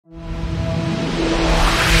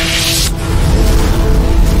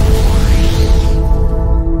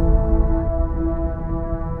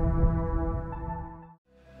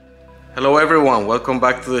everyone, welcome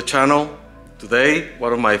back to the channel. Today,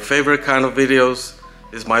 one of my favorite kind of videos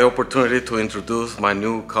is my opportunity to introduce my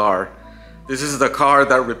new car. This is the car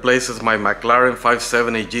that replaces my McLaren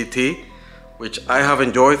 570 GT, which I have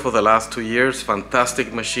enjoyed for the last 2 years.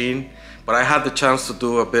 Fantastic machine, but I had the chance to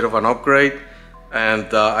do a bit of an upgrade,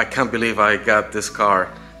 and I can't believe I got this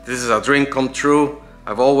car. This is a dream come true.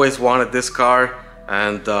 I've always wanted this car,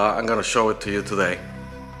 and I'm gonna show it to you today.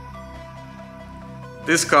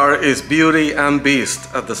 This car is beauty and beast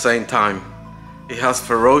at the same time. It has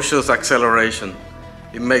ferocious acceleration.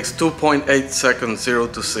 It makes 2.8 seconds 0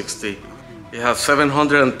 to 60. It has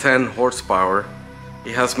 710 horsepower.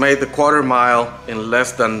 It has made the quarter mile in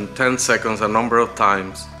less than 10 seconds a number of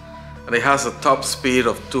times. And it has a top speed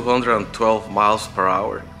of 212 miles per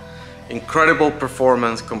hour. Incredible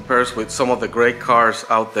performance compares with some of the great cars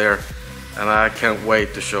out there, and I can't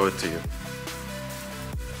wait to show it to you.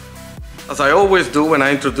 As I always do when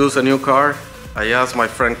I introduce a new car, I asked my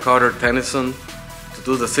friend Carter Tennyson to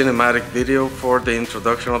do the cinematic video for the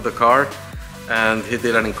introduction of the car, and he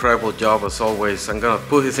did an incredible job as always. I'm gonna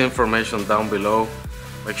put his information down below.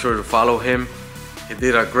 Make sure to follow him. He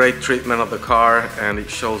did a great treatment of the car, and it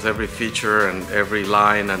shows every feature and every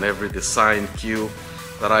line and every design cue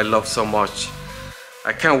that I love so much.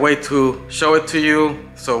 I can't wait to show it to you,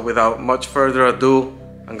 so without much further ado,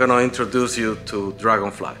 I'm gonna introduce you to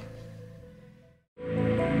Dragonfly.